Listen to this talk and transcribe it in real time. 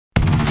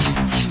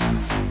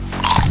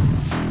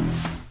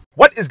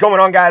is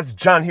going on, guys?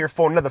 John here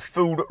for another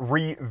food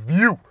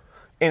review.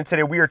 And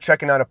today we are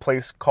checking out a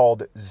place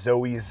called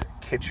Zoe's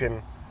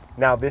Kitchen.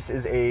 Now, this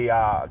is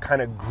a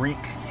kind of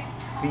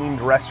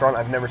Greek-themed restaurant.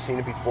 I've never seen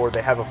it before.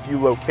 They have a few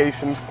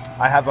locations.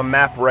 I have a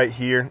map right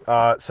here.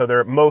 So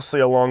they're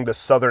mostly along the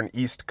southern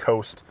east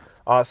coast.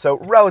 So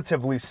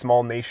relatively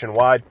small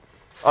nationwide.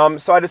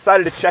 So I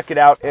decided to check it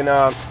out. And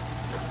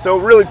so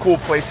really cool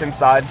place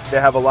inside.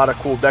 They have a lot of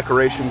cool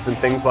decorations and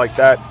things like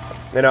that.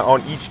 And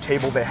on each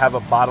table, they have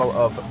a bottle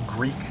of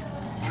Greek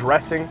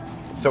dressing.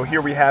 So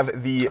here we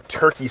have the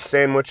turkey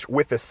sandwich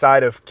with a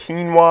side of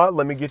quinoa.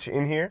 Let me get you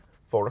in here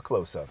for a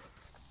close-up.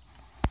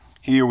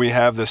 Here we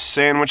have the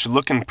sandwich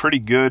looking pretty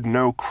good.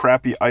 No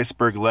crappy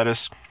iceberg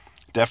lettuce.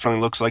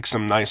 Definitely looks like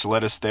some nice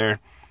lettuce there.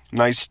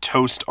 Nice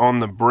toast on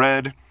the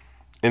bread.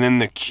 And then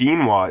the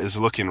quinoa is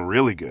looking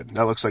really good.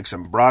 That looks like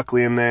some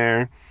broccoli in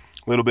there.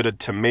 A little bit of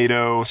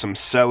tomato, some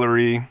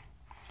celery.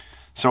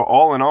 So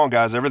all in all,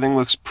 guys, everything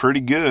looks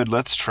pretty good.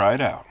 Let's try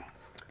it out.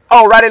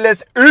 Alrighty,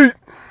 let's eat.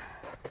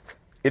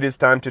 It is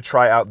time to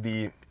try out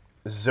the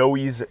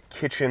Zoe's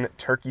Kitchen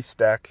turkey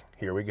stack.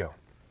 Here we go.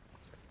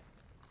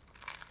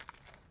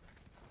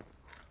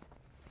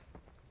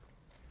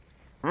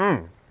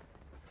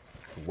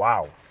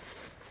 Wow.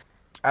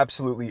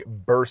 Absolutely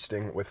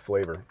bursting with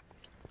flavor.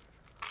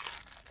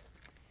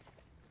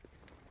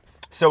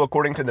 So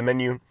according to the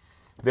menu,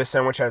 this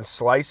sandwich has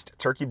sliced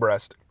turkey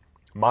breast,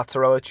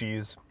 mozzarella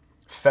cheese,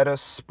 feta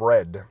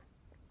spread,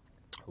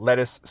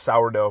 lettuce,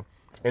 sourdough,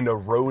 and a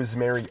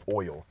rosemary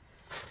oil.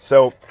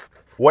 So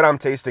what I'm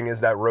tasting is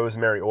that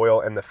rosemary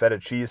oil and the feta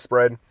cheese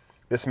spread.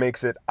 This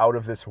makes it out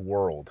of this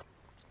world.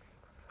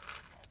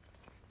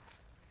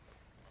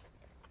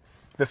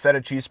 The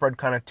feta cheese spread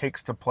kind of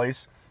takes the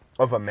place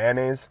of a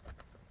mayonnaise,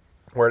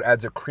 where it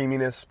adds a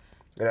creaminess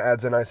and it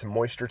adds a nice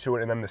moisture to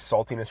it, and then the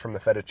saltiness from the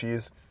feta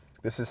cheese.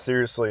 This is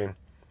seriously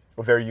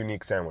a very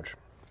unique sandwich.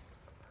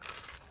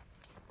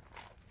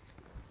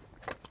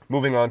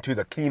 Moving on to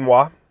the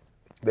quinoa.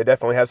 They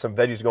definitely have some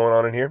veggies going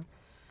on in here.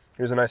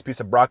 Here's a nice piece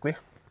of broccoli.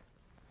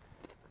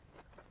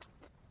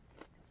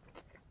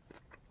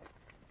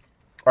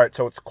 All right,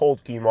 so it's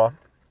cold quinoa.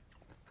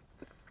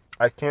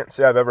 I can't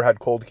say I've ever had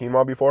cold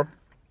quinoa before.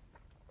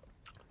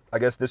 I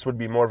guess this would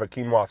be more of a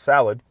quinoa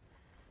salad.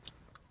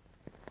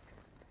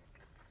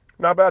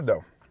 Not bad,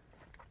 though.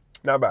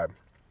 Not bad.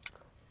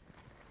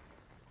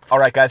 All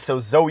right, guys, so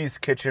Zoe's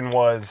Kitchen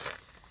was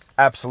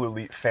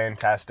absolutely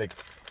fantastic.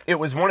 It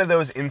was one of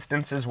those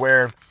instances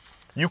where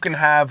you can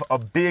have a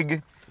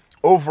big,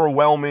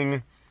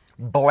 overwhelming,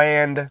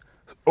 bland,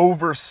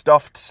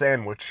 overstuffed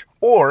sandwich,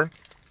 or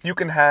you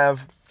can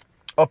have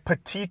a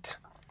petite,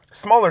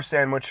 smaller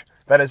sandwich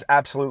that is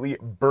absolutely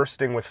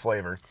bursting with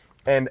flavor.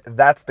 And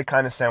that's the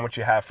kind of sandwich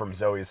you have from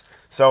Zoe's.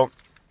 So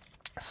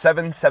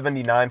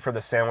 $7.79 for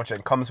the sandwich.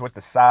 It comes with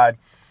the side.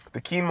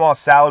 The quinoa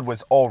salad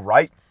was all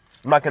right.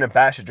 I'm not going to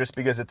bash it just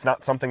because it's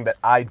not something that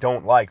I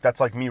don't like. That's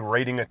like me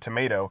rating a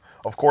tomato.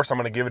 Of course, I'm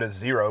going to give it a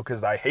 0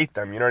 because I hate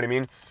them. You know what I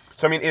mean?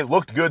 So, I mean, it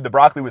looked good. The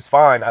broccoli was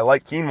fine. I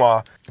like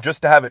quinoa.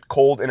 Just to have it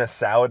cold in a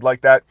salad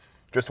like that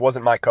just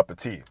wasn't my cup of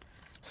tea.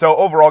 So,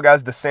 overall,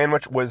 guys, the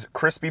sandwich was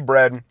crispy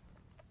bread,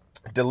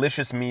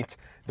 delicious meat.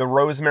 The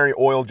rosemary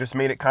oil just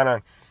made it kind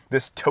of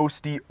this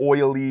toasty,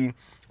 oily,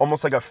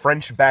 almost like a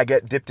French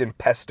baguette dipped in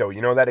pesto.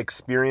 You know, that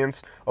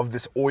experience of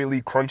this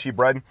oily, crunchy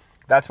bread?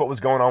 That's what was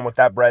going on with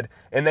that bread.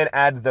 And then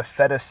add the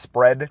feta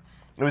spread.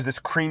 It was this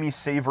creamy,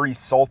 savory,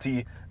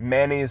 salty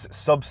mayonnaise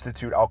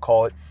substitute, I'll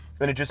call it.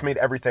 And it just made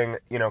everything,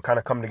 you know, kind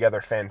of come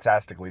together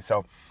fantastically.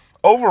 So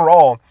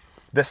overall,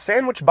 the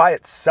sandwich by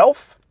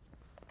itself,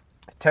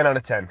 10 out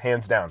of 10,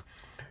 hands down.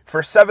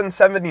 For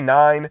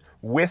 $7.79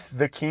 with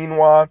the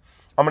quinoa,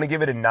 I'm going to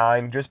give it a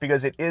 9 just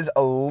because it is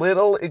a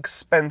little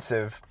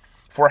expensive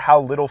for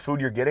how little food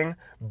you're getting.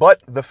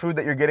 But the food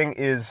that you're getting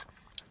is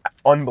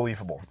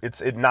unbelievable.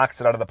 It knocks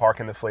it out of the park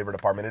in the flavor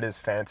department. It is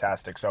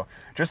fantastic. So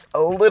just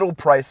a little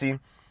pricey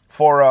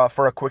for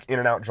a quick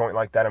in-and-out joint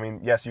like that. I mean,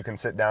 yes, you can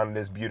sit down. It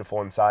is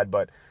beautiful inside,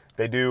 but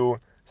they do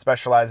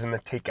specialize in the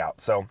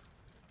takeout. So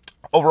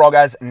overall,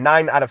 guys,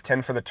 9 out of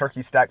 10 for the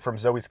turkey stack from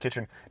Zoe's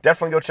Kitchen.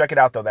 Definitely go check it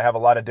out, though. They have a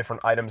lot of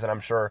different items, and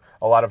I'm sure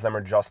a lot of them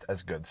are just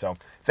as good. So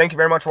thank you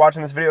very much for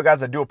watching this video,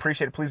 guys. I do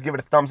appreciate it. Please give it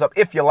a thumbs up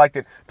if you liked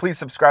it. Please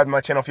subscribe to my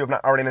channel if you have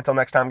not already. And until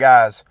next time,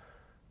 guys,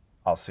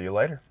 I'll see you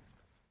later.